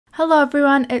Hello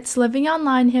everyone, it's Living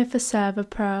Online here for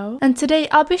Server.pro, and today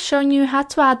I'll be showing you how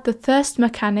to add the thirst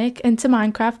mechanic into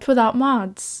Minecraft without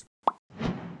mods.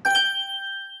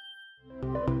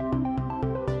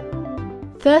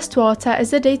 Thirst Water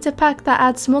is a data pack that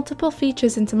adds multiple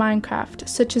features into Minecraft,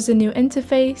 such as a new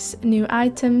interface, new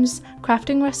items,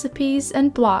 crafting recipes,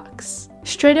 and blocks.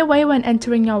 Straight away when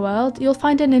entering your world, you'll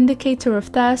find an indicator of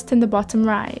thirst in the bottom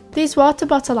right. These water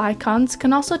bottle icons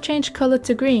can also change colour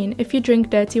to green if you drink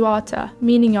dirty water,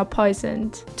 meaning you're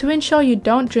poisoned. To ensure you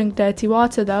don't drink dirty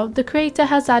water though, the creator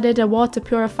has added a water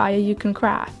purifier you can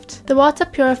craft. The water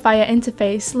purifier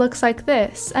interface looks like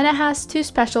this, and it has two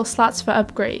special slots for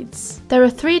upgrades. There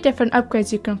are 3 different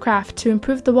upgrades you can craft to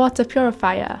improve the water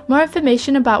purifier. More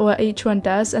information about what each one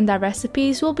does and their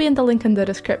recipes will be in the link in the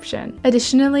description.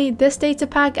 Additionally, this data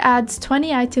pack adds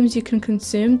 20 items you can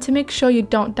consume to make sure you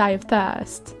don't die of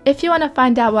thirst. If you want to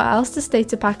find out what else this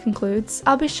data pack includes,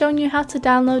 I'll be showing you how to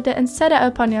download it and set it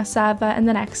up on your server in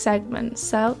the next segment,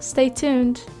 so stay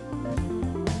tuned.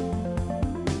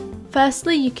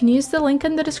 Firstly, you can use the link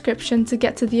in the description to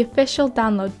get to the official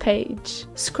download page.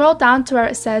 Scroll down to where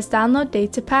it says Download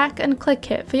Data Pack and click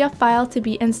it for your file to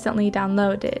be instantly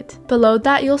downloaded. Below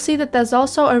that, you'll see that there's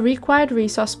also a Required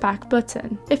Resource Pack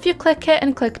button. If you click it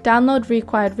and click Download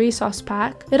Required Resource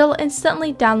Pack, it'll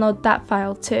instantly download that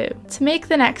file too. To make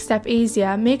the next step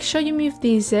easier, make sure you move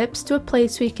these zips to a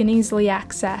place where you can easily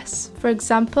access, for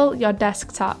example, your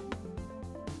desktop.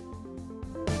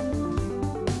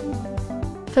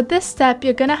 For this step,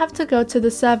 you're going to have to go to the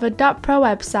Server.pro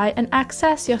website and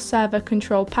access your server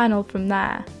control panel from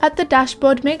there. At the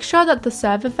dashboard, make sure that the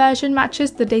server version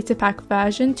matches the datapack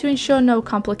version to ensure no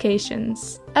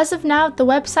complications. As of now, the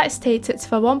website states it's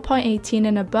for 1.18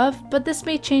 and above, but this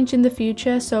may change in the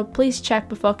future, so please check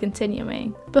before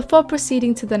continuing. Before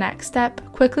proceeding to the next step,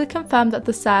 quickly confirm that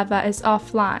the server is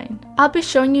offline. I'll be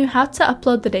showing you how to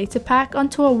upload the data pack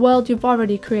onto a world you've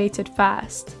already created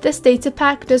first. This data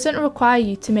pack doesn't require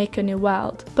you to make a new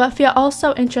world, but if you're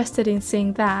also interested in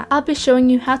seeing that, I'll be showing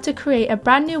you how to create a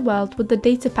brand new world with the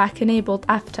data pack enabled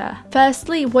after.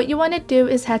 Firstly, what you want to do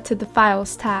is head to the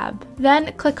Files tab.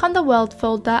 Then click on the World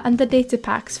folder and the Data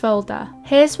Packs folder.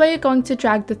 Here's where you're going to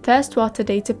drag the Thirst Water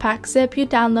data pack zip you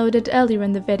downloaded earlier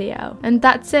in the video. And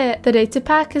that's it, the data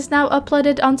pack is now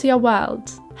uploaded onto your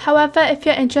world. However, if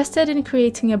you're interested in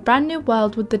creating a brand new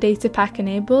world with the data pack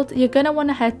enabled, you're going to want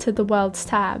to head to the Worlds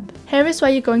tab. Here is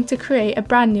where you're going to create a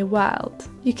brand new world.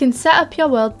 You can set up your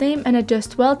world name and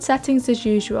adjust world settings as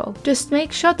usual. Just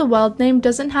make sure the world name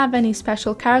doesn't have any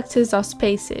special characters or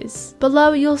spaces.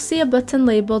 Below, you'll see a button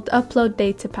labeled Upload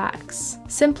Data Packs.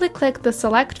 Simply click the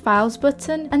Select Files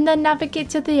button and then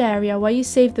navigate to the area where you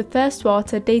save the Thirst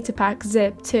Water data pack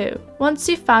zip to. Once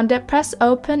you've found it, press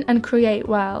Open and Create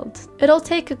World. It'll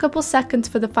take a couple seconds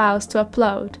for the files to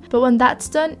upload, but when that's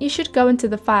done, you should go into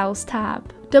the Files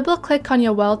tab. Double click on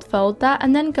your world folder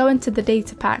and then go into the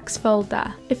data packs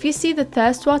folder. If you see the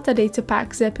Thirst Water data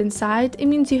pack zip inside, it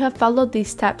means you have followed these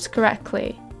steps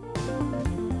correctly.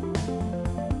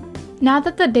 Now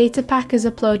that the data pack is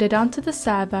uploaded onto the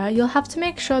server, you'll have to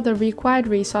make sure the Required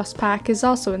Resource Pack is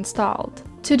also installed.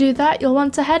 To do that, you'll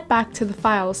want to head back to the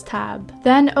Files tab.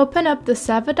 Then open up the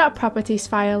Server.properties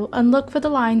file and look for the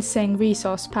line saying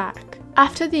Resource Pack.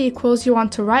 After the equals, you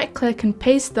want to right click and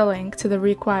paste the link to the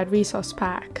Required Resource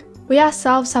Pack. We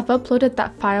ourselves have uploaded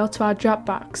that file to our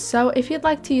Dropbox, so if you'd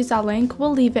like to use our link,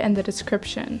 we'll leave it in the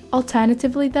description.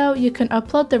 Alternatively though, you can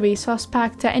upload the resource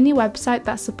pack to any website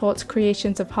that supports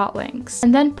creations of hotlinks,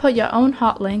 and then put your own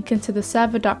hotlink into the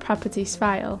Server.properties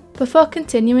file. Before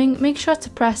continuing, make sure to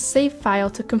press Save File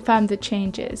to confirm the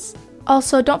changes.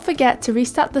 Also, don't forget to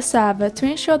restart the server to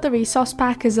ensure the resource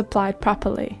pack is applied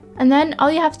properly. And then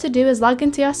all you have to do is log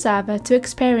into your server to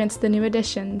experience the new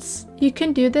additions. You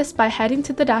can do this by heading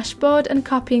to the dashboard and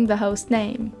copying the host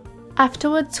name.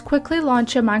 Afterwards, quickly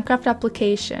launch your Minecraft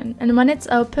application, and when it's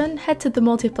open, head to the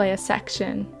multiplayer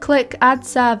section. Click Add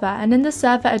Server, and in the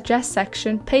server address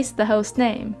section, paste the host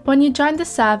name. When you join the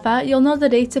server, you'll know the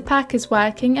data pack is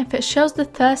working if it shows the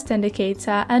thirst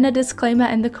indicator and a disclaimer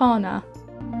in the corner.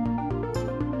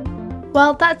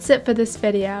 Well, that's it for this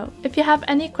video. If you have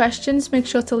any questions, make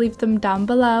sure to leave them down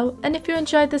below, and if you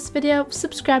enjoyed this video,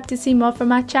 subscribe to see more from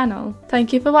my channel.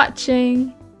 Thank you for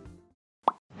watching!